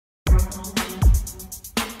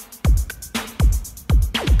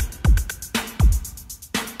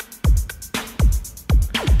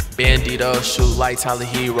Bandito, shoot like Tyler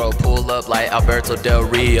Hero, pull up like Alberto Del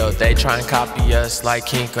Rio. They try and copy us like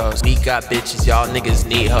Kinko's. We got bitches, y'all niggas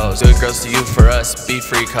need hoes. Good girls to you, for us, be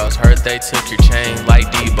free coast. Heard they took your chain like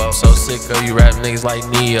Debo. So sick of you rap niggas like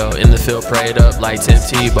Neo. In the field prayed up like Tim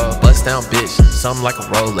Tebow. Bust down bitch, something like a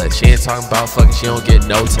Rolex. She ain't talking about fucking, she don't get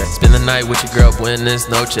no text. Spend the night with your girl, buenas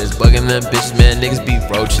noches. Bugging them bitches, man, niggas be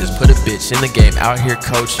roaches. Put a bitch in the game, out here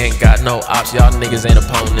coach. Ain't got no ops, y'all niggas ain't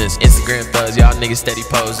opponents. Instagram thugs, y'all niggas steady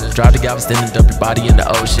posing. Drive the Galveston and dump your body in the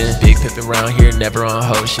ocean. Big pimpin' round here, never on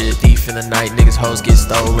hoe shit. Thief in the night, niggas hoes get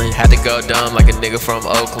stolen. Had to go dumb like a nigga from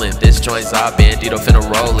Oakland. This joint's out, Bandito finna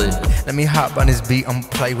roll it. Let me hop on this beat, I'ma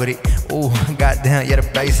play with it. Ooh, goddamn, yeah, the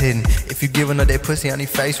bass hitting. If you giving up that pussy on your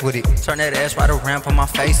face with it, turn that ass right around, put my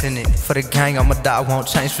face in it. For the gang, I'ma die, won't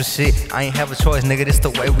change for shit. I ain't have a choice, nigga, this the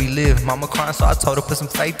way we live. Mama crying, so I told her put some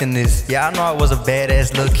faith in this. Yeah, I know I was a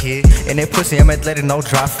badass little kid, and that pussy, I'm athletic, no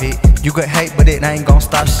drop fit. You could hate, but it ain't gon'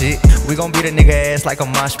 stop shit. We gon' beat a nigga ass like a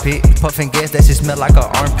mosh pit. Puffin' gas, that shit smell like a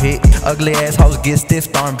armpit. Ugly ass hoes get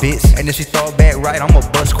stiff, darn bitch. And if she throw it back right, I'ma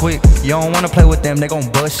bust quick. You don't wanna play with them, they gon'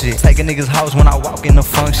 bust shit. Take a nigga's house when I walk in the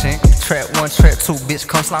function. Trap 1, trap 2, bitch,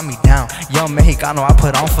 come slide me down. Young Mexicano, I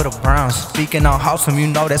put on for the Browns. Speaking on Hawsome, you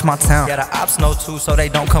know that's my town. Yeah, the ops know too, so they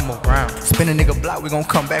don't come around. Spin a nigga block, we gon'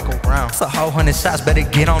 come back around. It's a whole 100 shots, better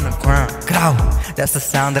get on the ground. Grow, that's the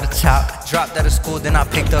sound of the chop. Dropped out of school, then I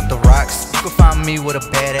picked up the rocks. You can find me with a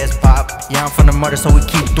badass pop. Yeah, I'm from the murder, so we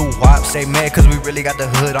keep through wops. They mad cause we really got the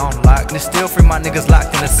hood on lock. And it's still free, my niggas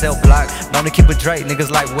locked in the cell block. Known to keep it Drake, niggas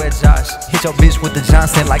like Wet Josh. Hit your bitch with the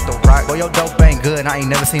Johnson like the Rock. Boy, your dope ain't good, I ain't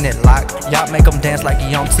never seen it lock. Y'all make them dance like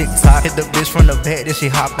he on TikTok. Hit the bitch from the back, then she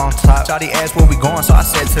hop on top. Shawty asked where we going, so I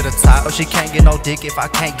said to the top. Oh, she can't get no dick if I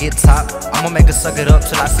can't get top. I'ma make her suck it up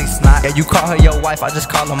till I see snot. Yeah, you call her your wife, I just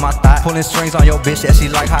call her my thought. Pulling strings on your bitch, yeah, she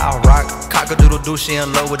like how I rock. Cock-a-doodle-doo, she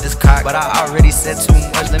in love with this cock. But I already said too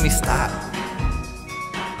much, let me stop.